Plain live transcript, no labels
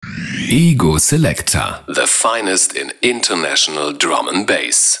Ego Selector. The finest in international drum and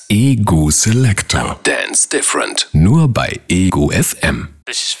bass. Ego Selector. Dance different. Nur bei Ego FM.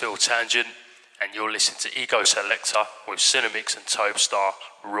 This is Phil Tangent, and you're listening to Ego Selector with Cinemix and Tobestar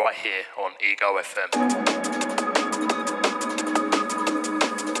right here on Ego FM.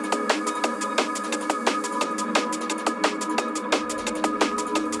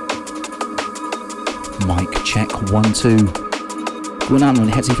 Mic check 1 2. Guten Abend und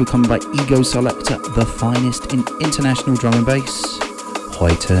herzlich willkommen bei Ego Selector, the finest in international drum and bass.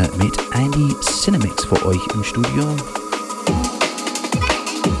 Heute mit Andy Cinemix für euch im Studio.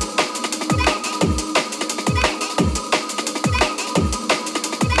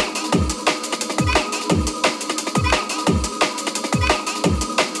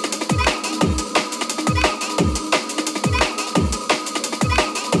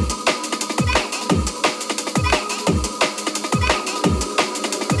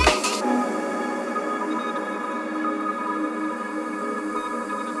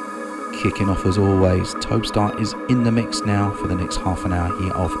 Kicking off as always, Tobestar is in the mix now for the next half an hour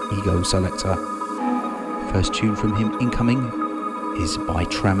here of Ego Selector. First tune from him incoming is by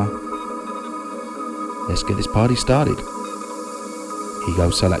Tremor. Let's get this party started. Ego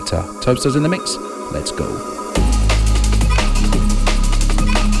Selector, Tobestar's in the mix, let's go.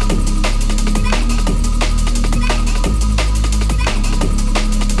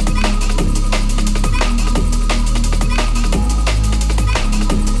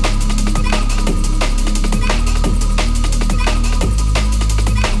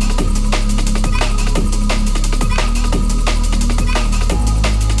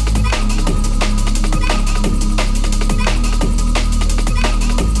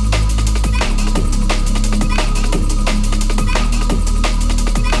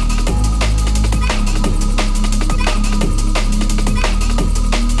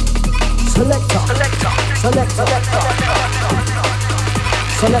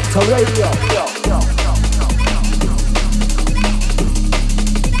 Selector Radio.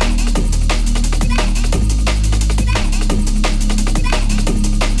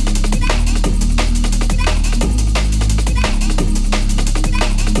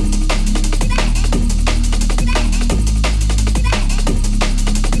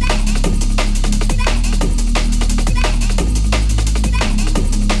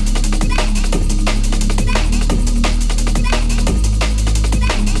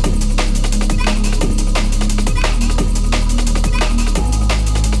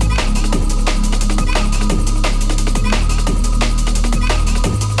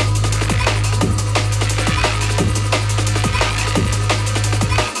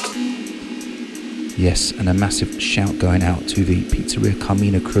 Yes, and a massive shout going out to the Pizzeria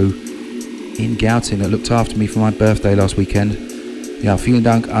Carmina crew in Gauting that looked after me for my birthday last weekend. Ja, vielen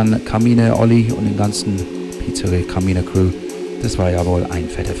Dank an Carmina, Olli und den ganzen Pizzeria Carmina crew. Das war ja wohl ein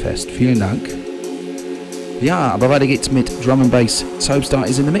fetter Fest. Vielen Dank. Ja, aber weiter geht's mit Drum and Bass. Tobestar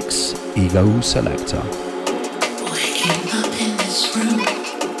is in the mix. Ego Selector. Waking up in this room,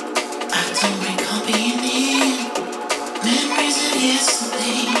 I don't recall being here. Memories of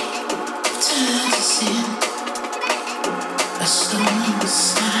yesterday turn to sin. A stolen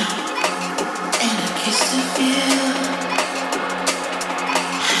sign and a kiss to feel.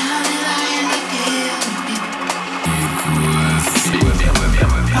 How did I end up here?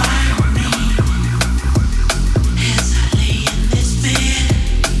 Why me? As I lay in this bed,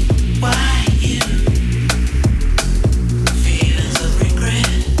 why you? Feelings of regret.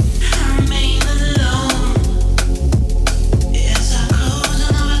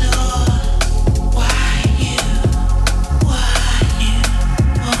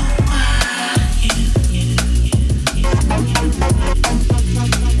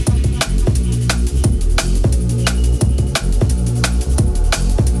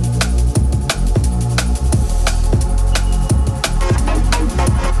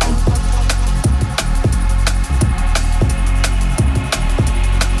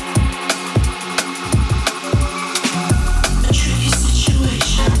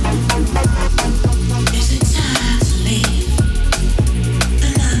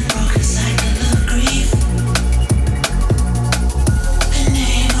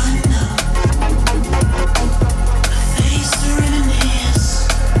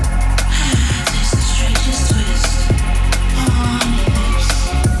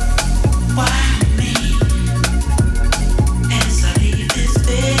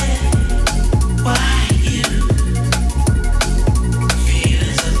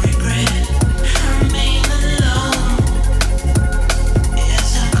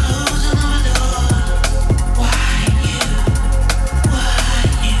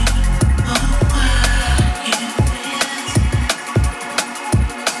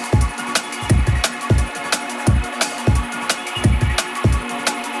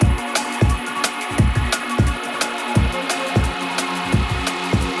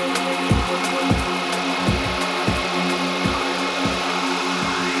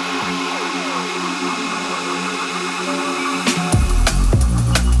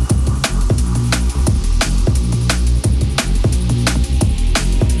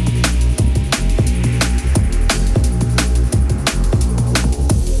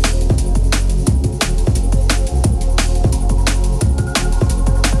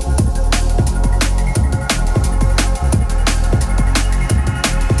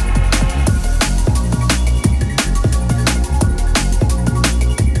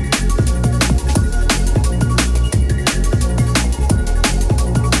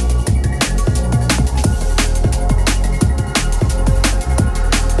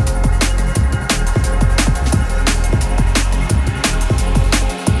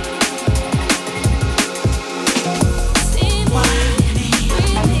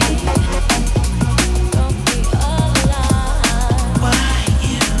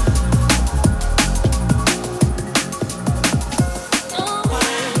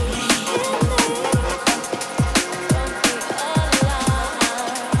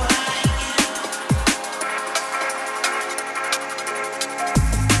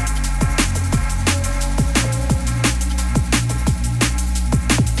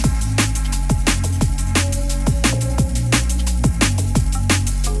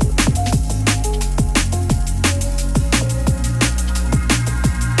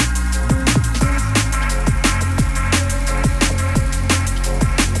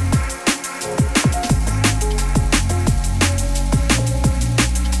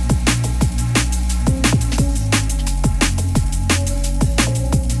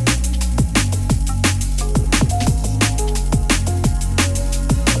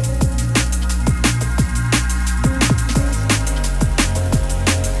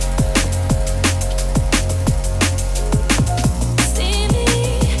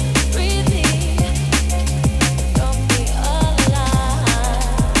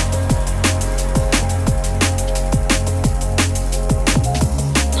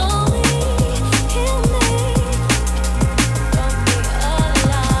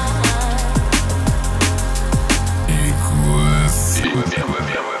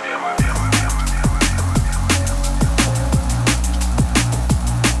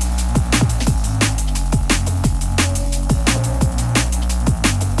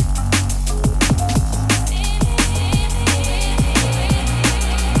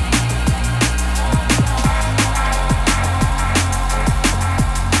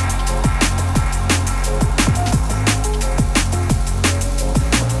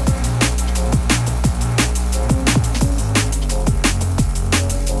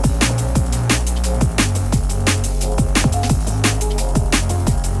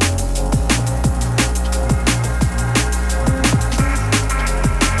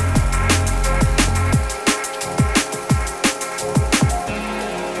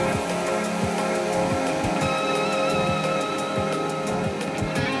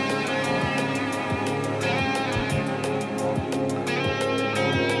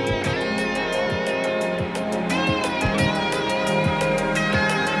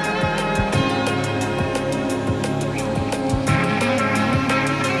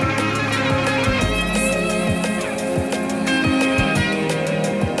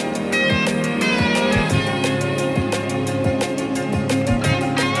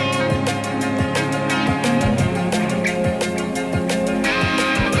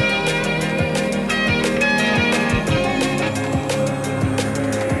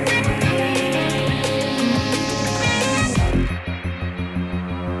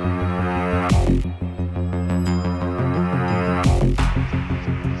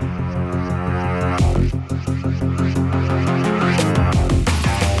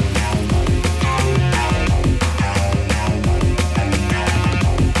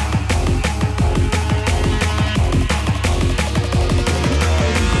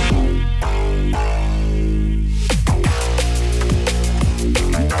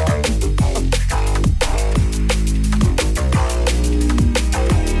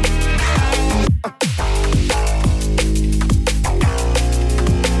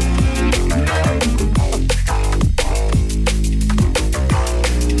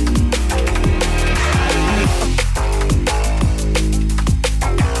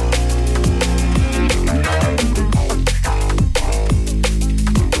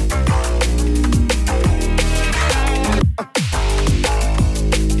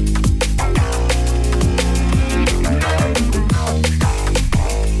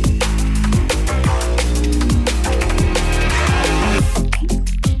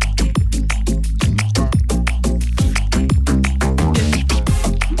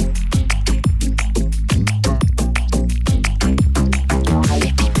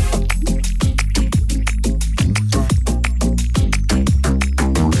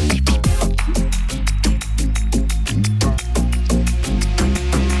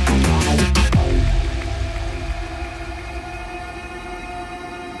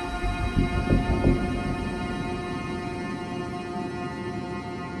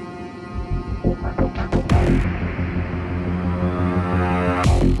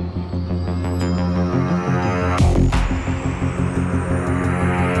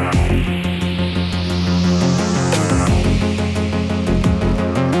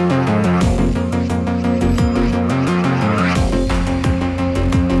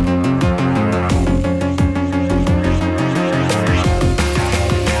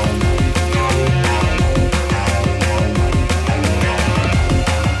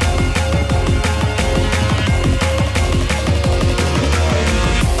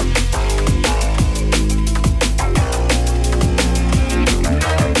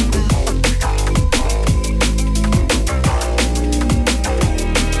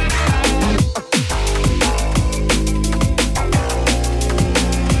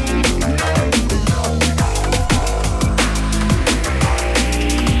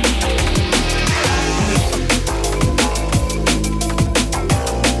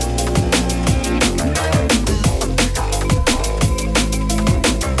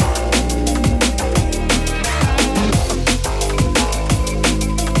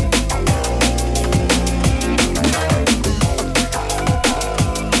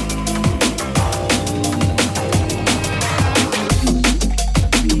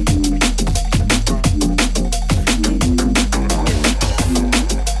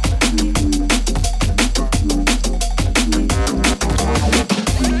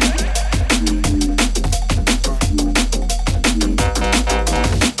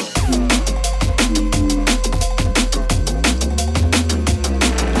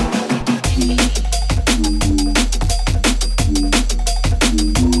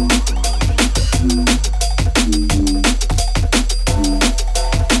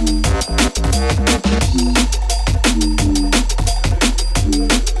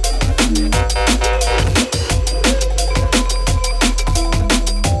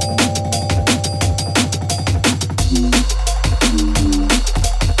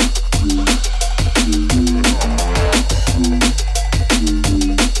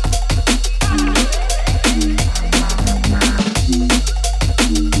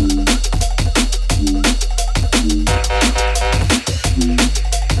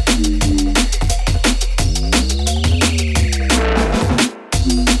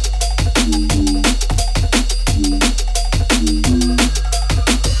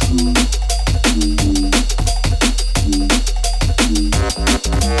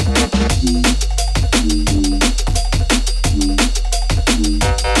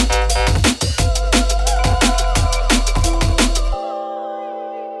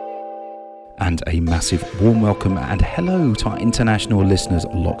 massive warm welcome and hello to our international listeners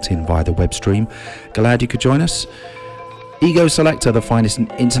locked in via the web stream. Glad you could join us. Ego Selector, the finest in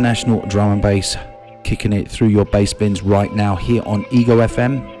international drum and bass, kicking it through your bass bins right now here on Ego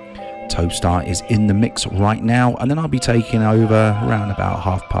FM. Topstar is in the mix right now, and then I'll be taking over around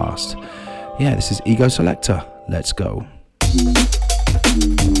about past. Yeah, this is Ego Selector. Let's go.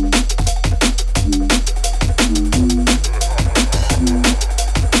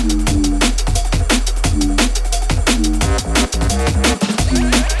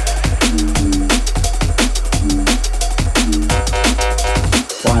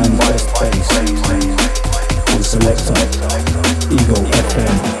 Selector, Ego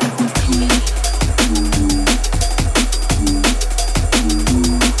FM.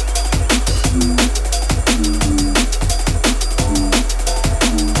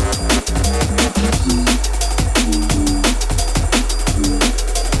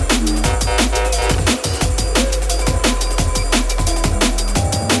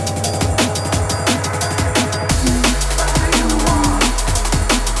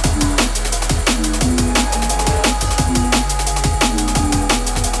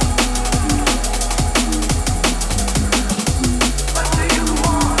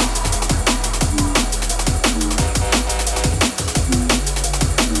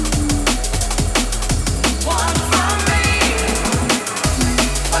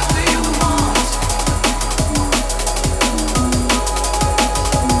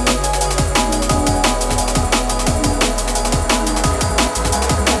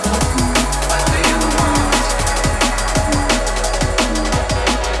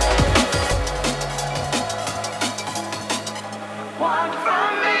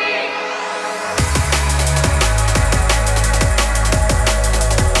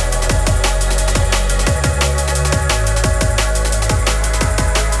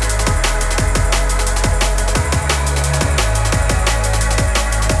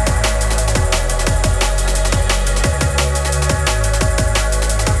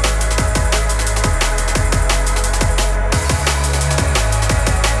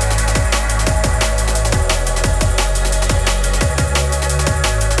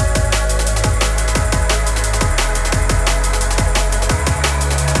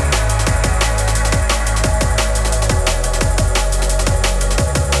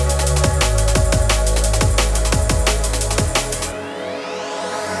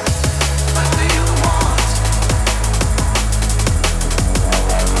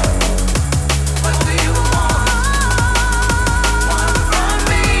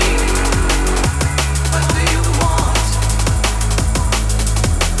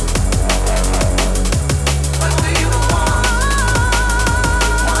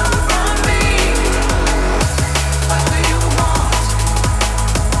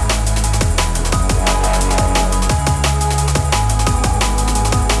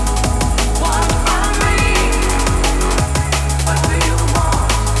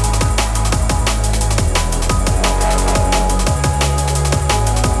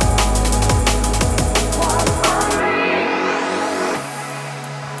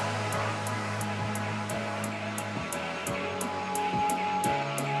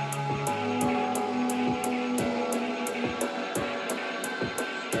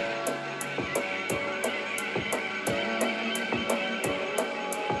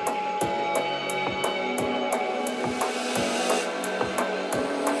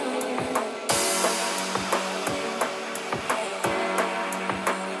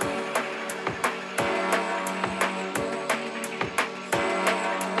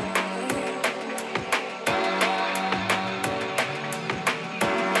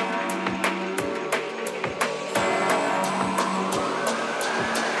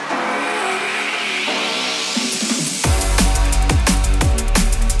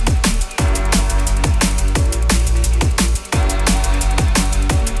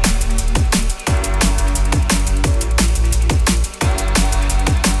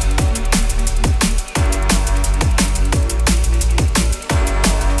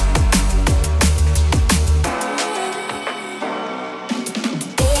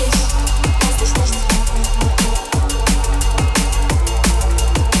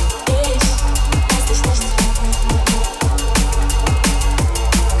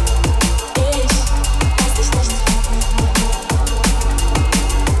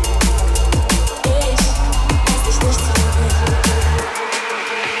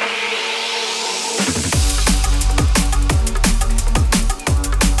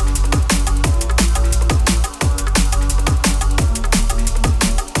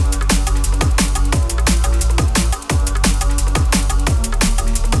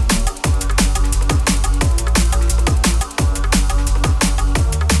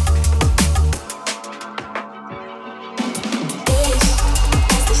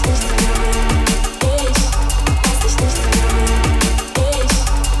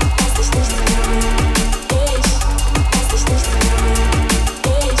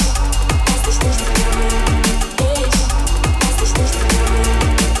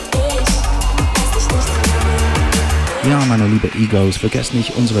 liebe Egos, vergesst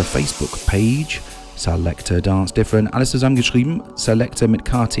nicht unsere Facebook-Page Selector Dance Different, alles zusammengeschrieben, Selector mit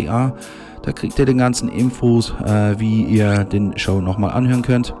KTA. Da kriegt ihr den ganzen Infos, wie ihr den Show nochmal anhören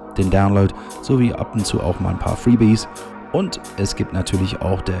könnt, den Download, sowie ab und zu auch mal ein paar Freebies. Und es gibt natürlich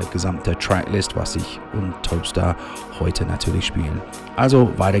auch der gesamte Tracklist, was ich und Topstar heute natürlich spielen.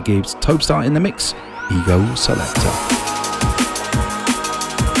 Also weiter geht's, Topstar in the Mix, Ego Selector.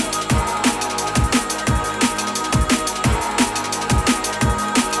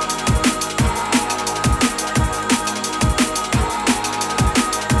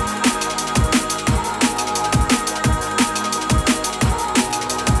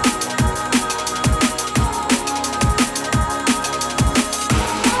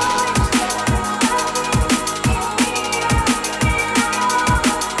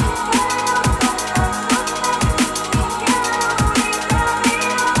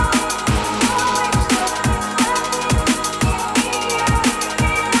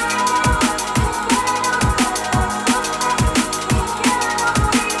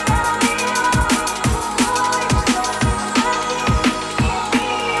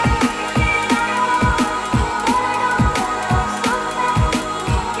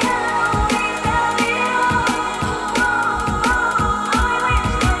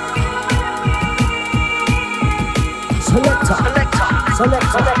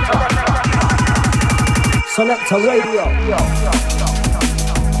 Selector Radio.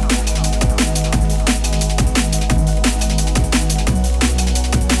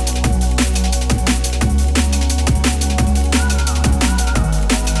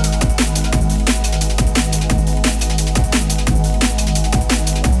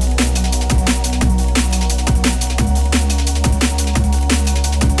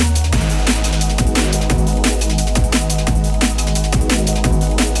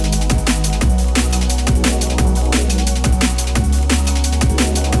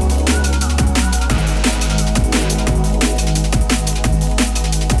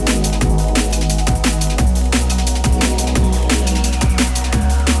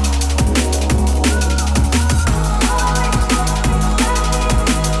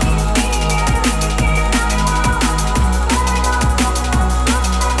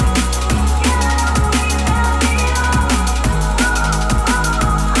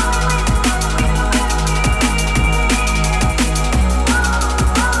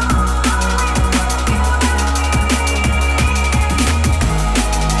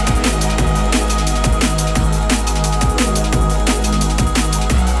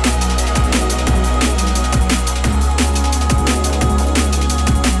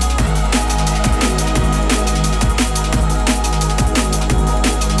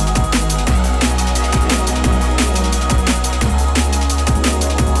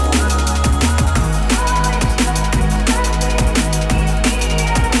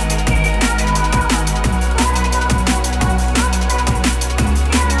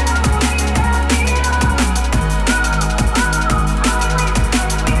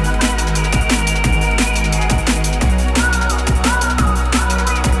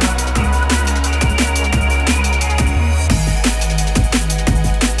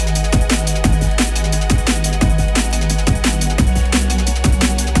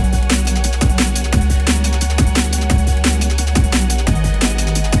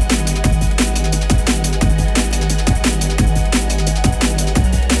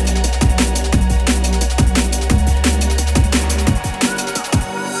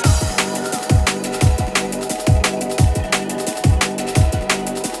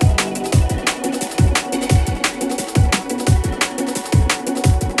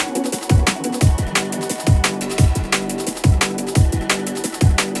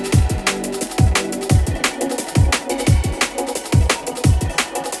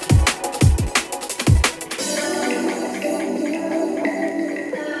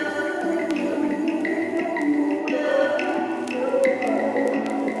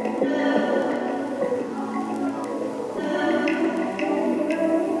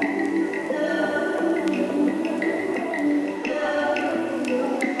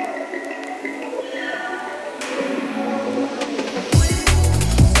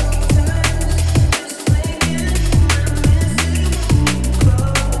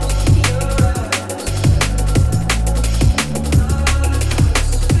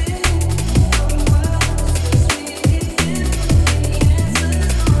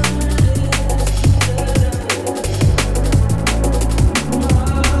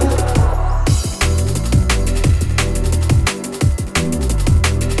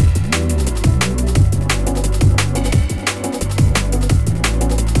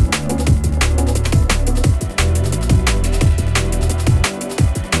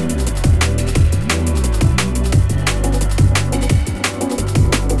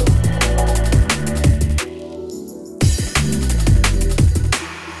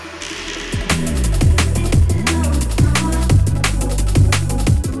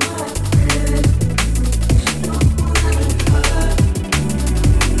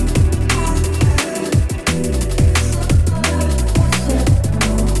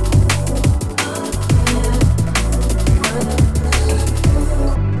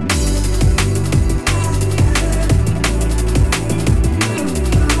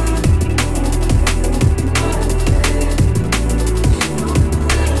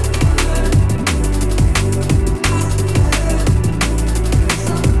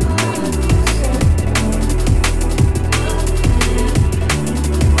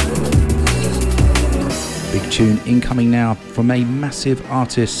 Big tune incoming now from a massive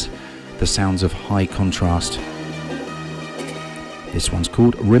artist, the sounds of High Contrast. This one's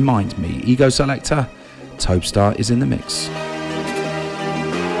called Remind Me. Ego Selector, Topstar is in the mix.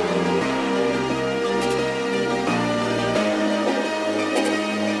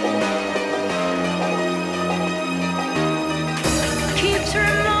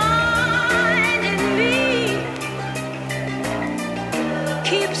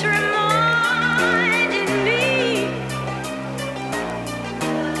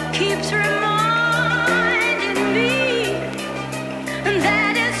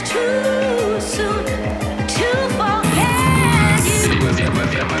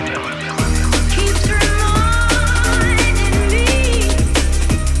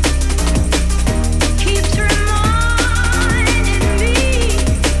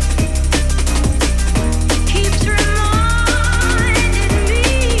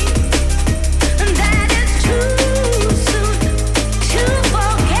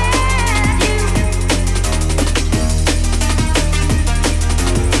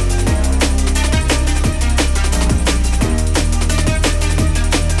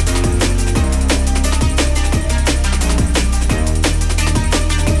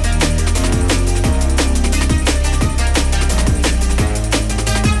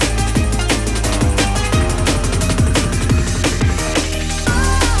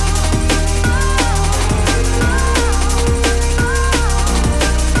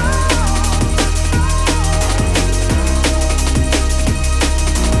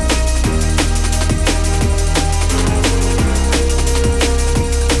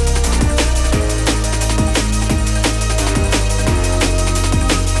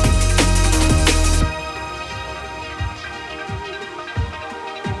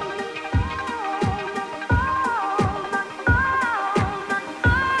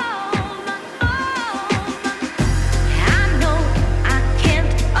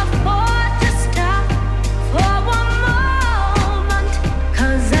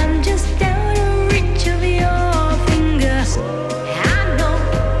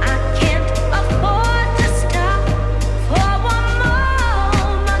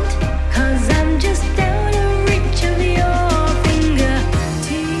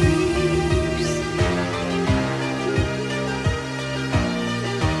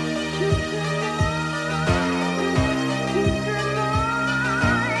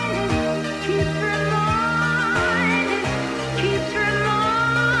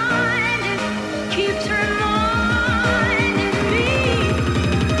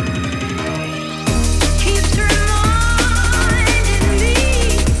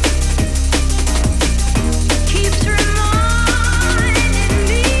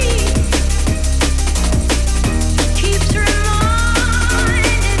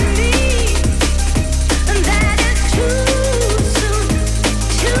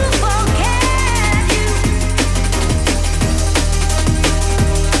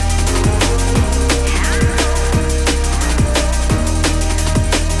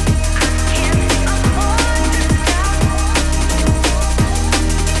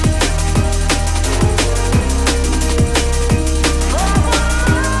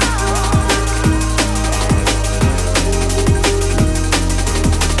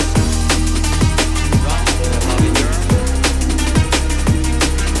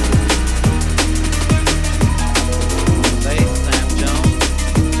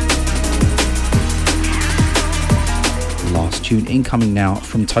 Incoming now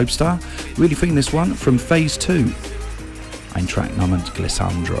from Topstar. Really feeling this one from Phase 2. Ein Track namens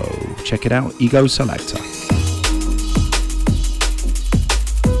Glissandro. Check it out, Ego Selector.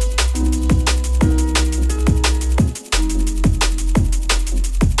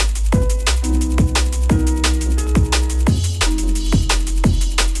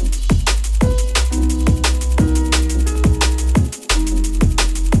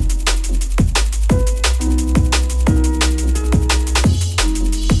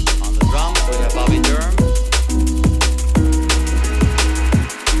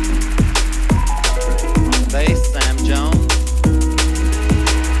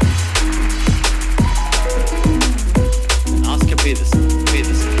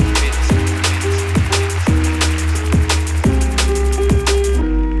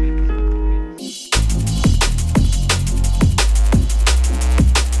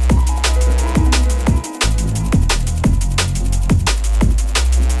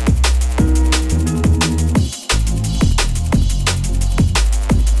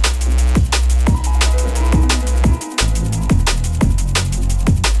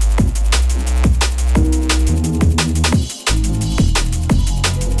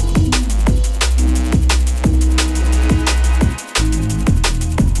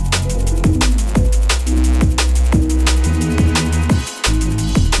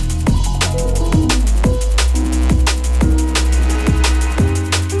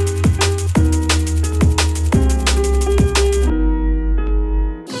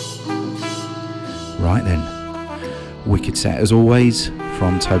 set as always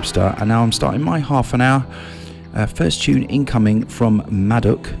from Tobestar, and now I'm starting my half an hour. First tune incoming from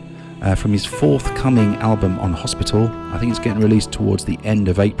Maduk from his forthcoming album on Hospital. I think it's getting released towards the end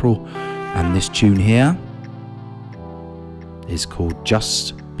of April, and this tune here is called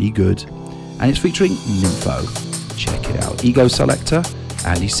Just Be Good, and it's featuring Nympho. Check it out. Ego Selector,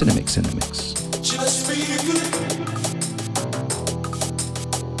 Andy Cinemix in the mix. Just be good.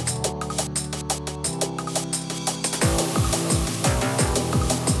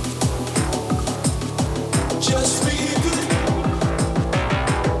 Just be good.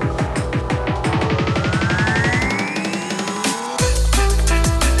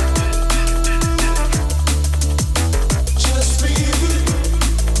 Just be good. Just be good.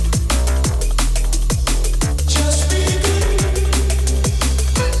 Just be good. Just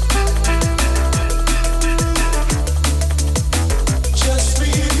be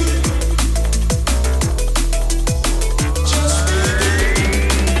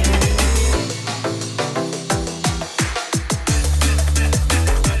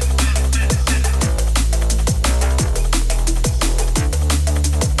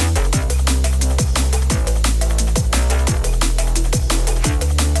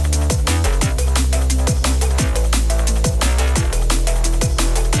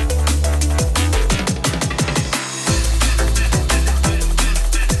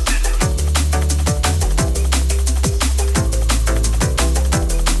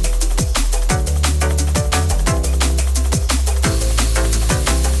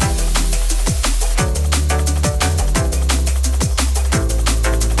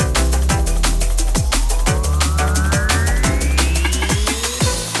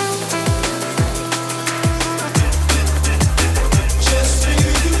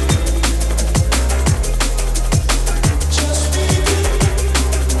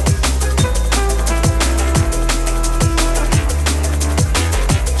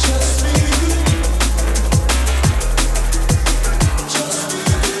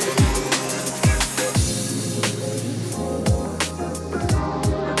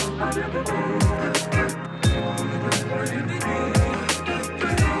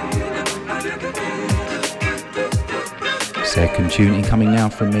Second tune incoming now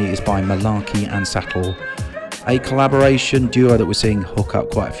from me is by Malarkey and Sattel, a collaboration duo that we're seeing hook up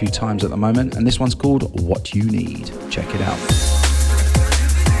quite a few times at the moment, and this one's called What You Need. Check it out.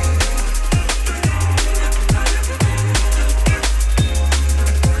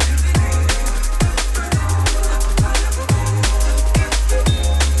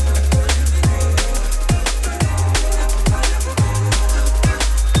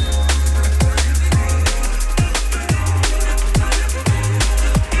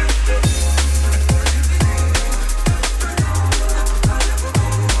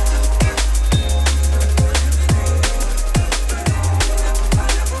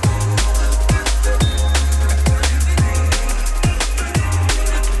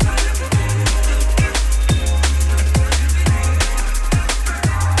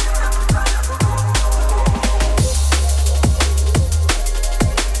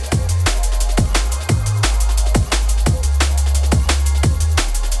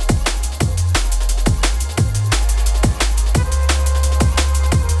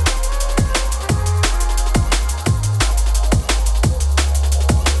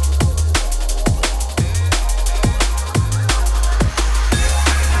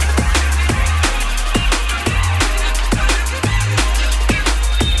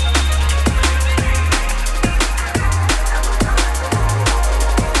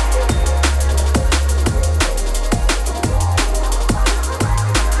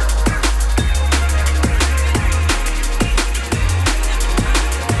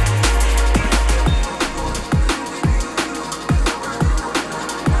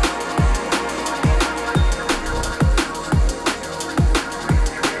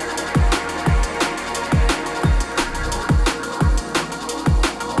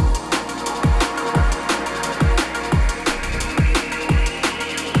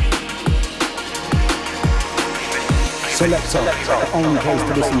 Selector, the only place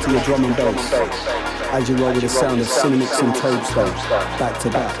to listen to your drum and bass. As you roll with the sound of Cinemix and Tobestar, back to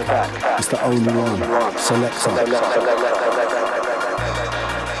back. It's the only one. Selector.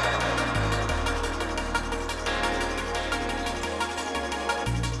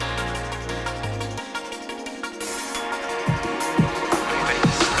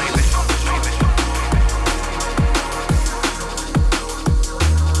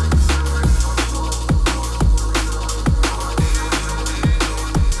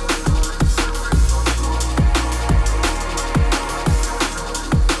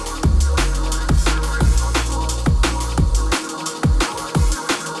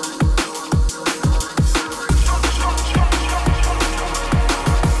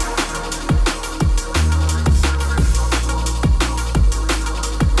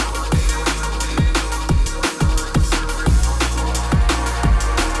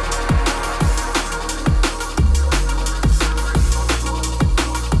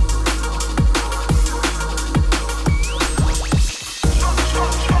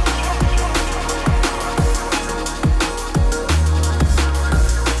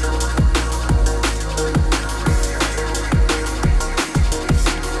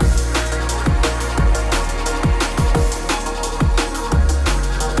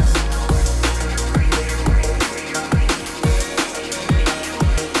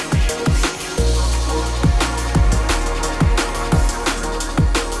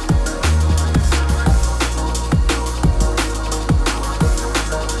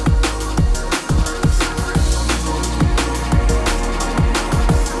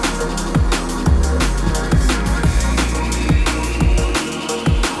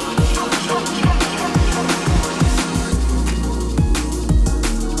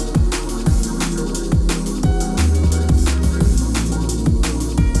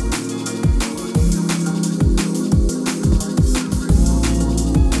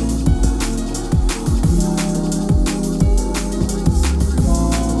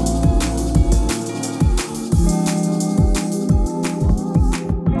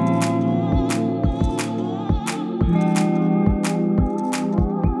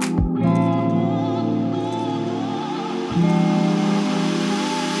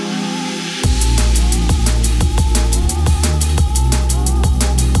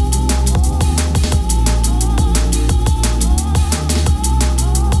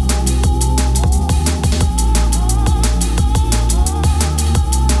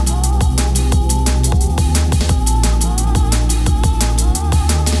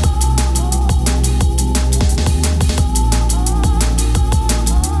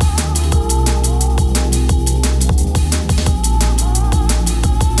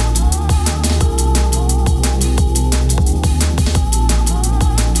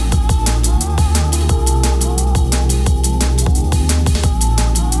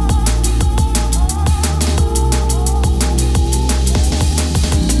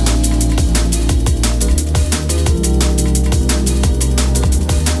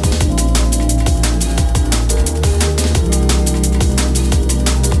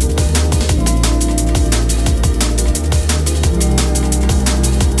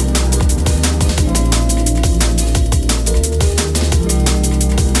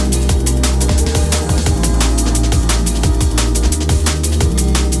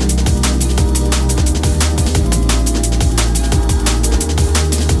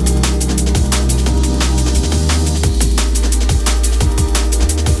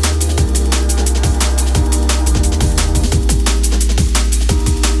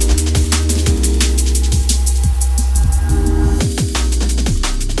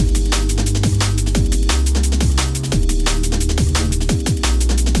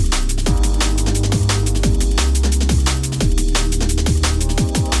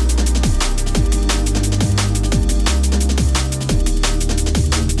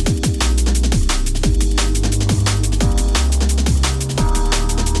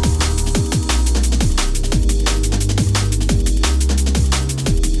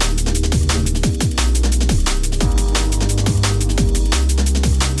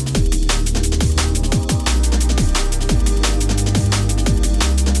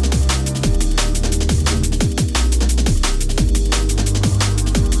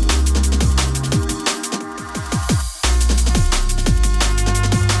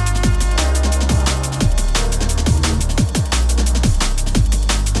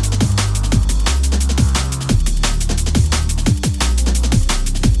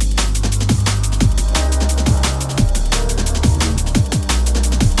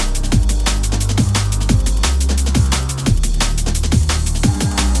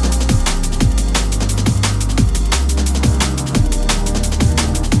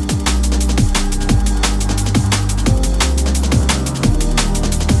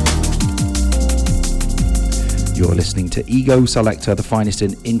 You're listening to Ego Selector, the finest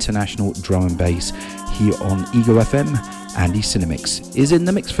in international drum and bass, here on Ego FM. Andy Cinemix is in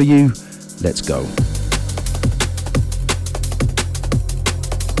the mix for you. Let's go.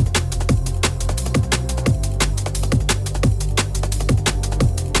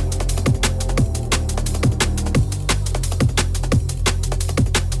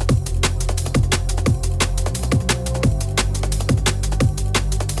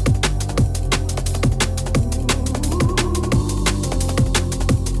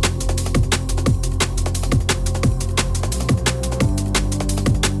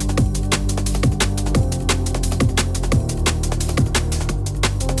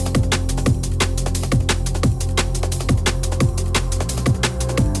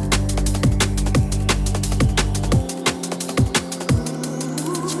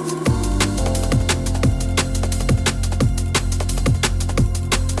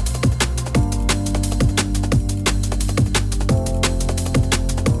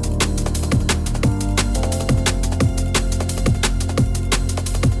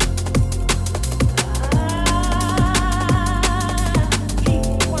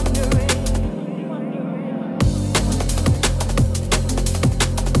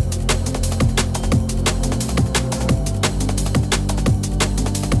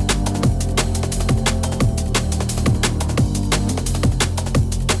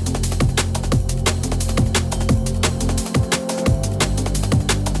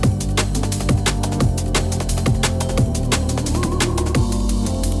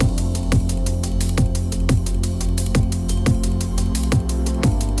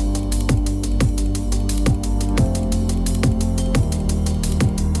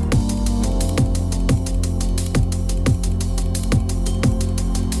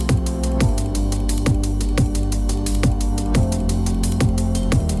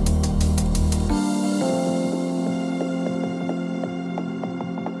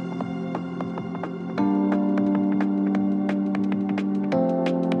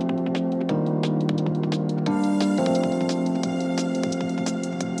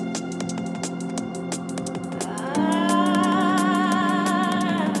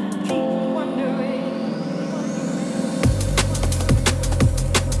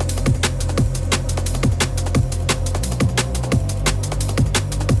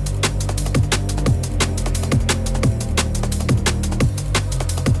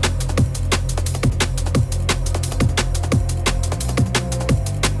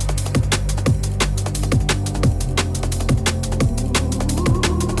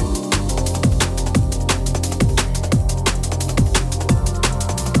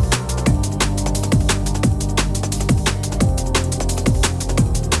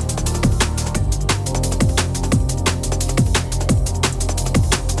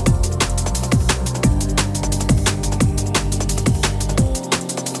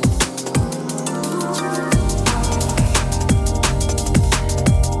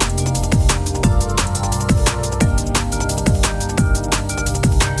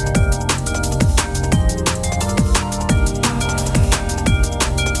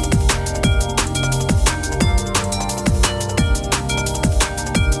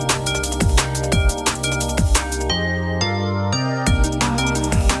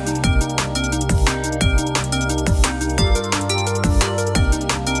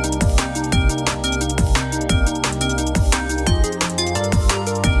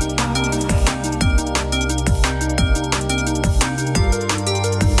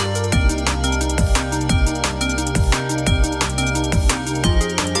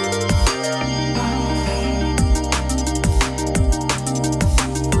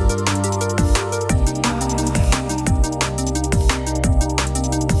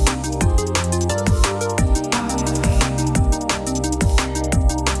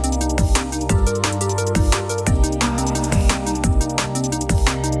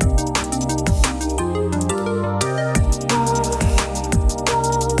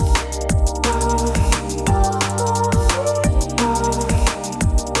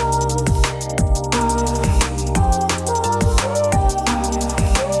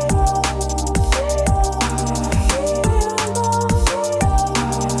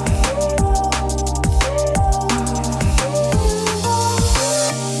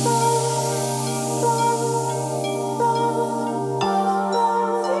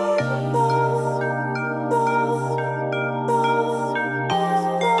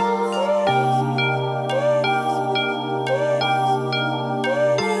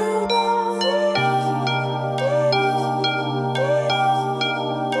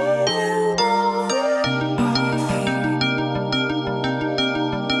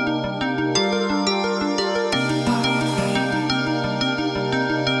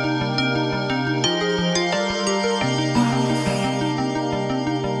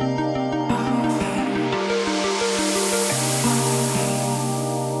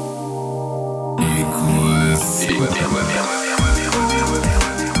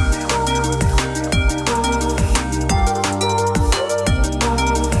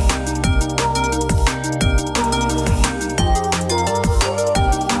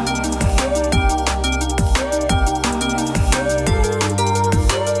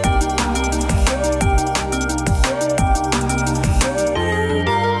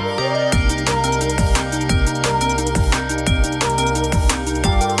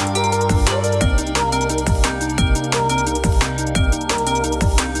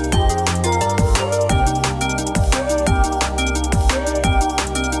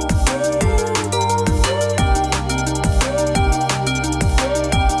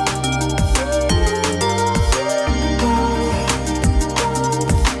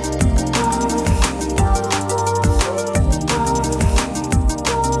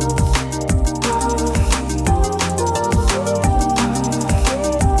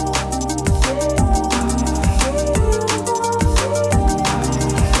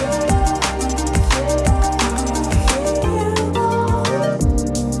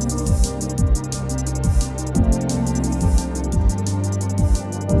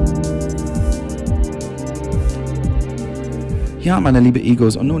 Ja, meine liebe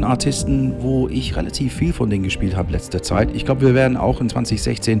Egos, und nun Artisten, wo ich relativ viel von denen gespielt habe letzter Zeit. Ich glaube, wir werden auch in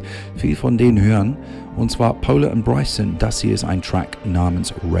 2016 viel von denen hören. Und zwar Polar and Bryson. Das hier ist ein Track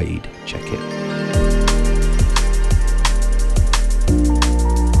namens Raid. Check it.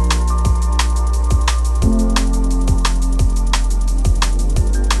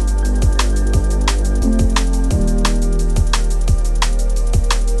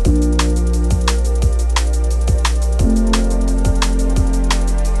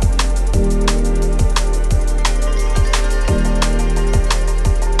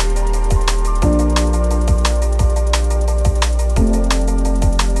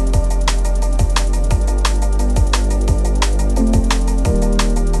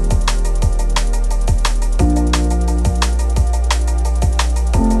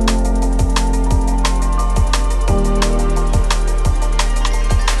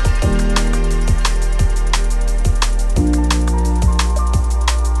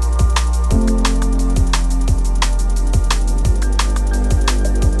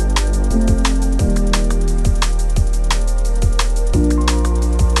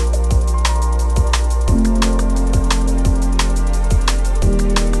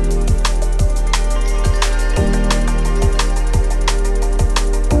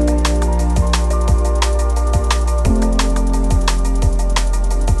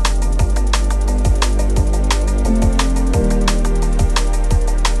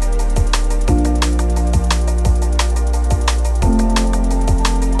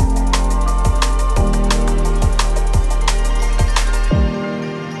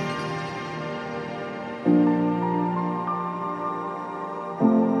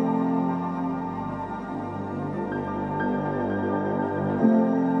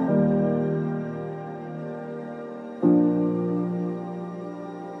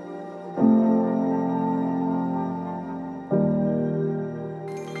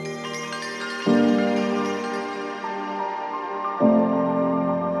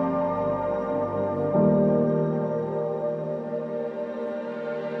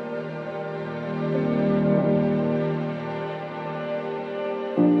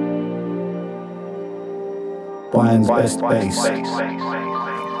 Bayern's best bass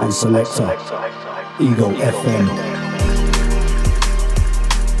and selector, Ego FM.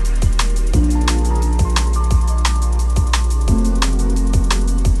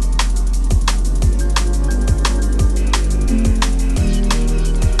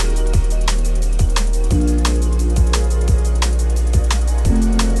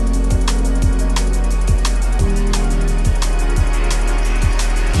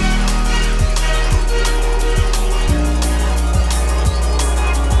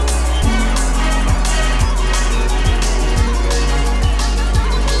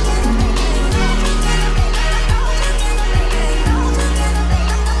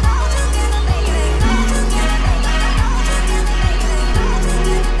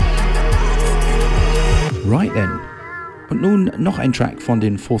 Right then. Und nun noch ein Track von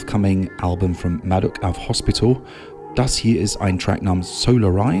dem forthcoming Album von Marduk auf Hospital. Das hier ist ein Track namens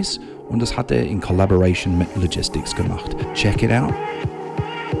Solarize und das hat er in Collaboration mit Logistics gemacht. Check it out.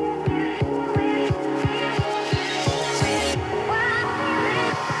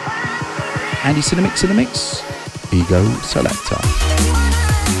 Andy Cinemix in the mix. Ego Selector.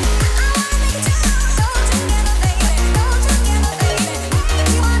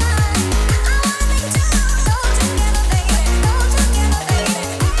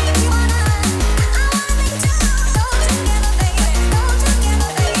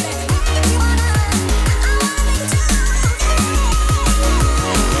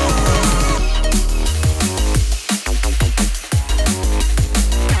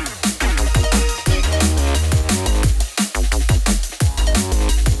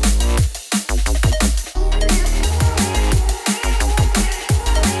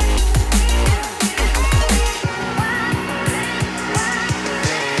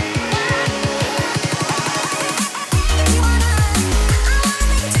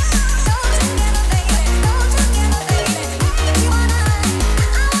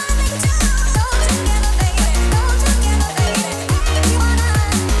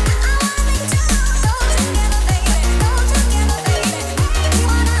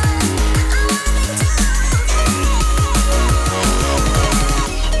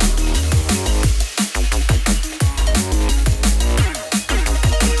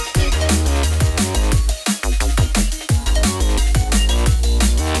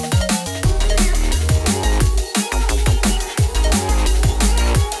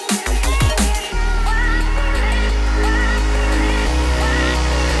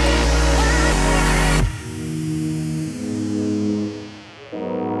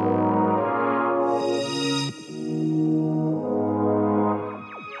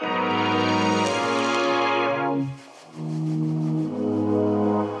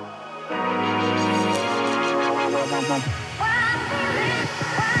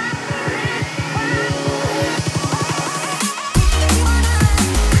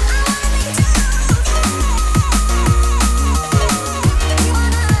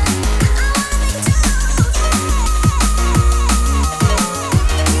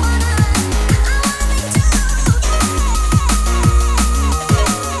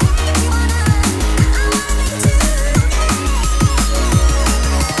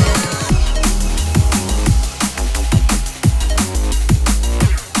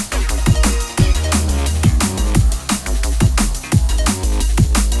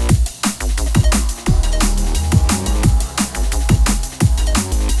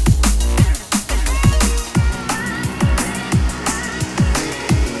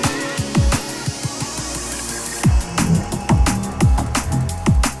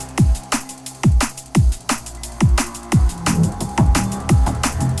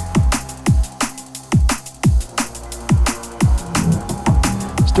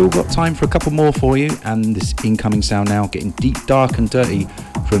 still got time for a couple more for you, and this incoming sound now getting deep, dark and dirty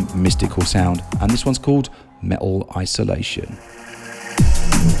from Mystical Sound, and this one's called Metal Isolation.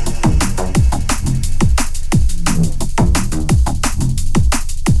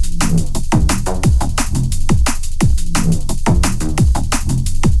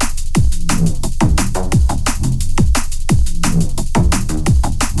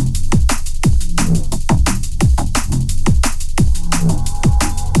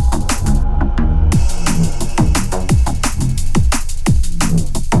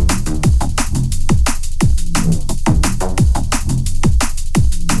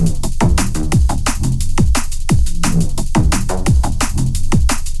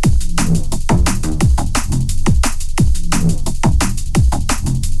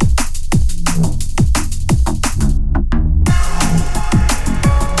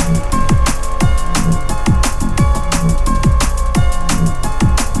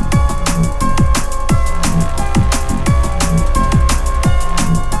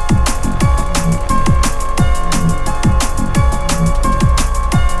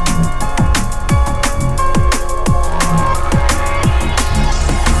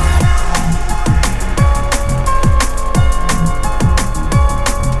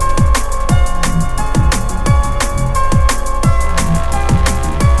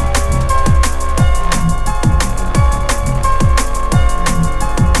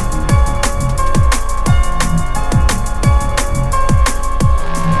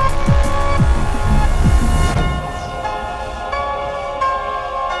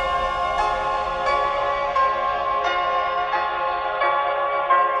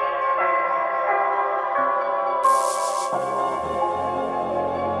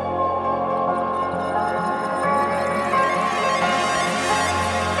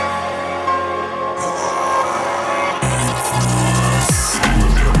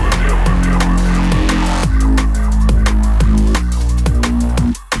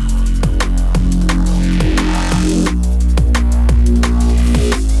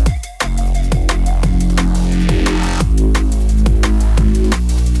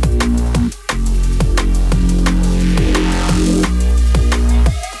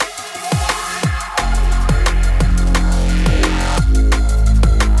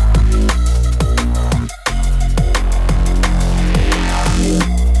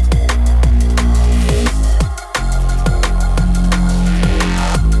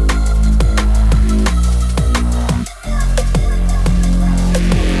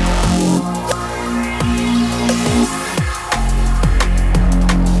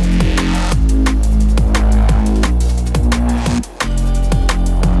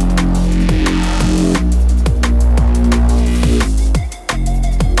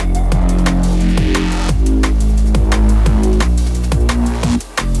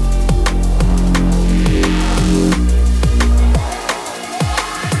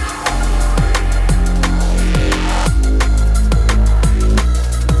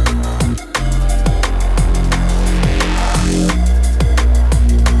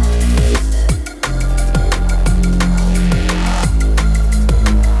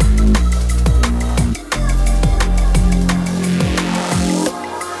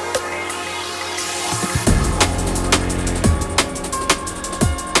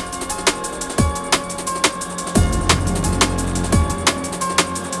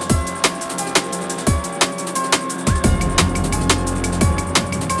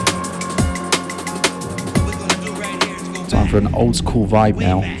 For an old school vibe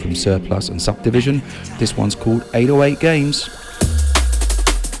now from Surplus and Subdivision. This one's called 808 Games.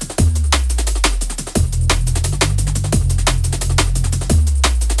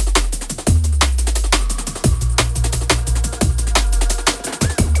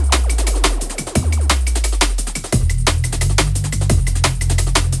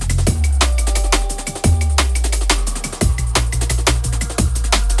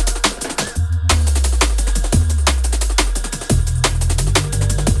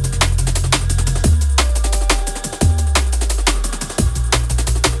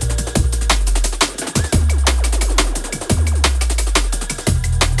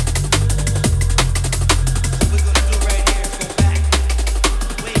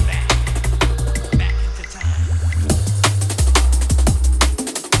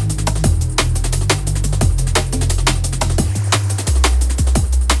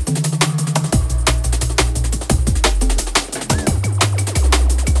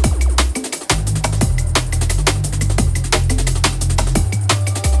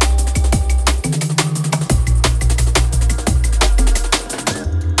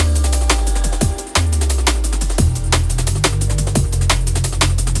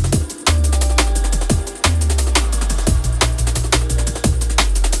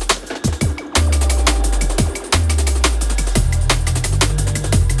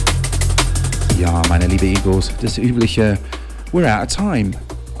 Ja, meine liebe Egos, das übliche We're out of time.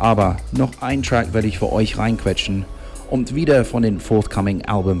 Aber noch einen Track werde ich für euch reinquetschen und wieder von dem forthcoming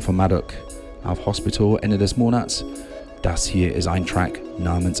Album von Maddock auf Hospital Ende des Monats. Das hier ist ein Track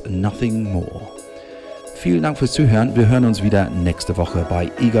namens Nothing More. Vielen Dank fürs Zuhören. Wir hören uns wieder nächste Woche bei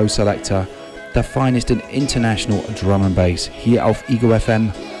Ego Selector, the finest in international drum and bass hier auf Ego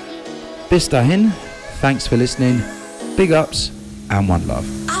FM. Bis dahin, thanks for listening, big ups and one love.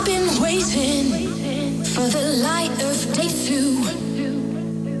 I've been waiting for the light of day two.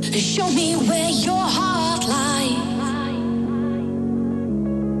 Show me where your heart lies.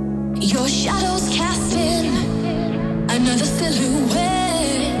 Your shadows casting another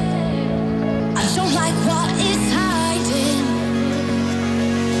silhouette. I don't like what is hiding.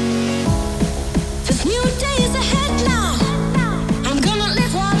 There's new days ahead now. I'm gonna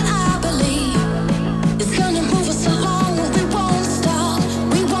live what I believe. It's gonna move us along. We won't stop.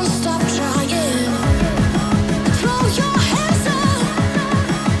 We won't stop trying. Throw your hands up.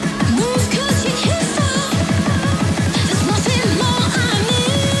 Move 'cause you can't stop. There's nothing more I need.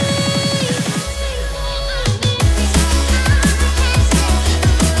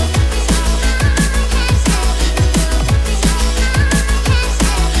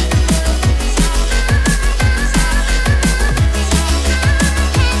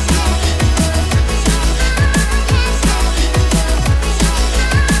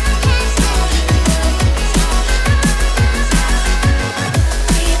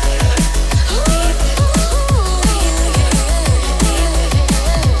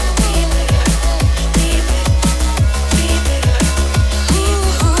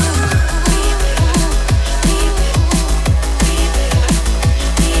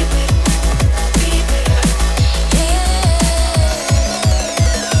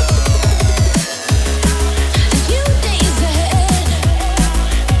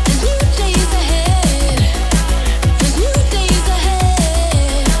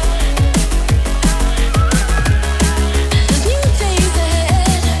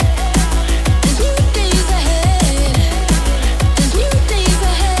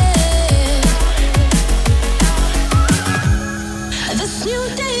 There's new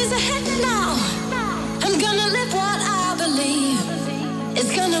days ahead now. I'm gonna live what I believe.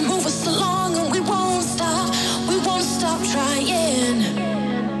 It's gonna move us along and we won't stop. We won't stop trying.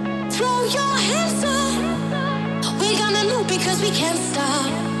 Throw your hands up. We're gonna move because we can't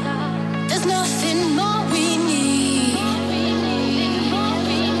stop. There's nothing more we need.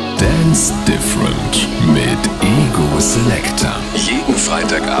 Dance Different mit Ego Selector. Jeden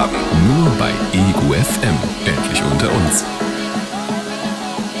Freitagabend Nur bei Ego FM. Endlich unter uns.